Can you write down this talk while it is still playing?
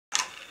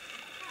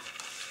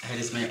here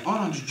is my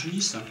orange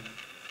juice.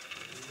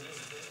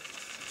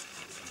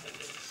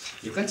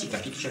 You can take a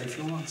picture if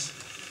you want.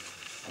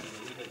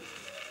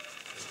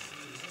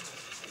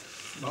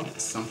 Well,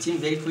 something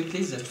very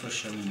quickly that for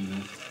showing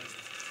you.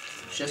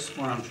 Just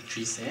orange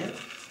juice here.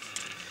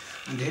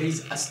 And there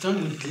is a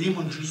stone with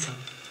lemon juice.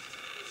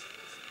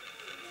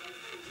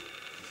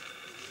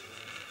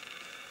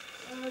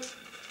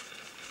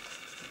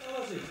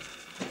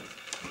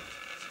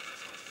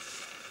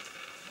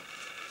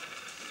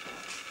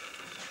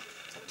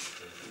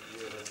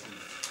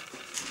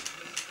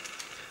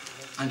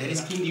 And there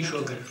is candy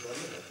sugar.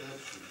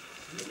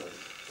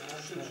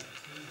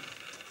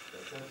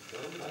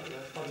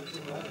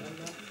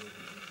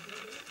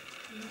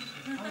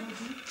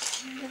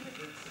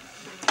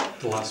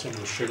 The last one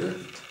was sugar?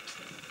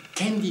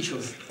 Candy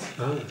sugar.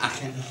 Oh.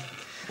 Candy.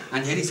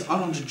 And there is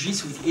orange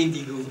juice with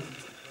indigo.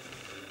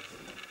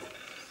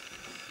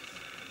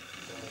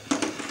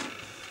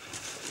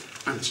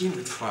 I'm keen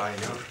with fire.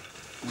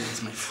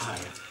 Where's my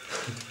fire?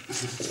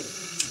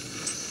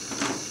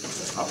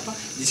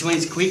 This one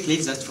is quickly,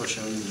 just for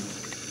showing you.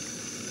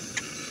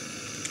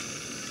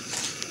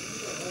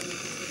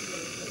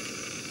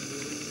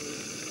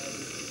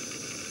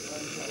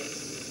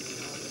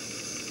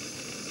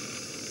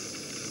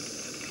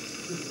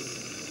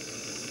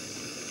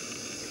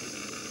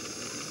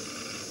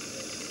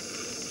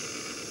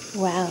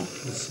 Wow.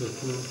 That's so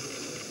cool.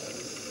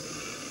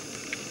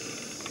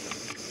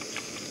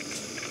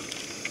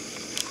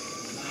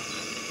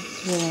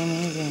 It's really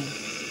amazing.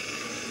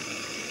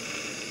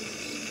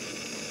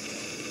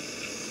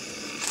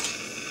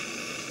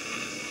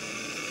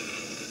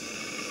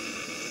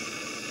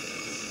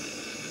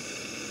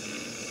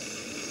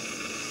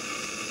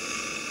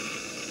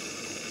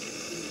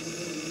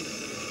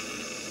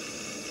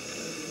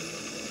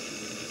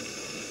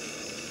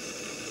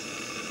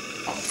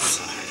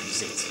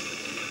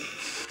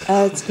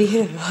 Oh, it's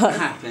beautiful.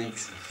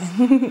 Thanks.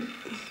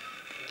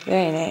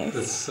 Very nice.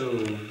 That's so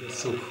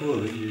cool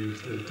that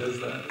it does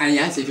that. And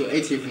yes, I do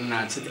it even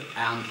now.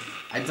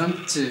 I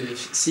don't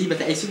see, but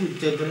I see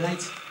the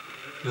light.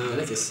 The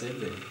light is so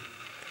good.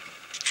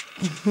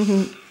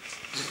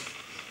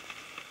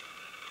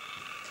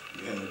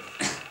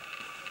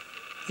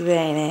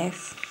 Very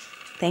nice.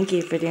 Thank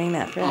you for doing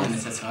that for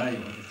us. That's why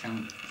you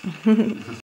welcome.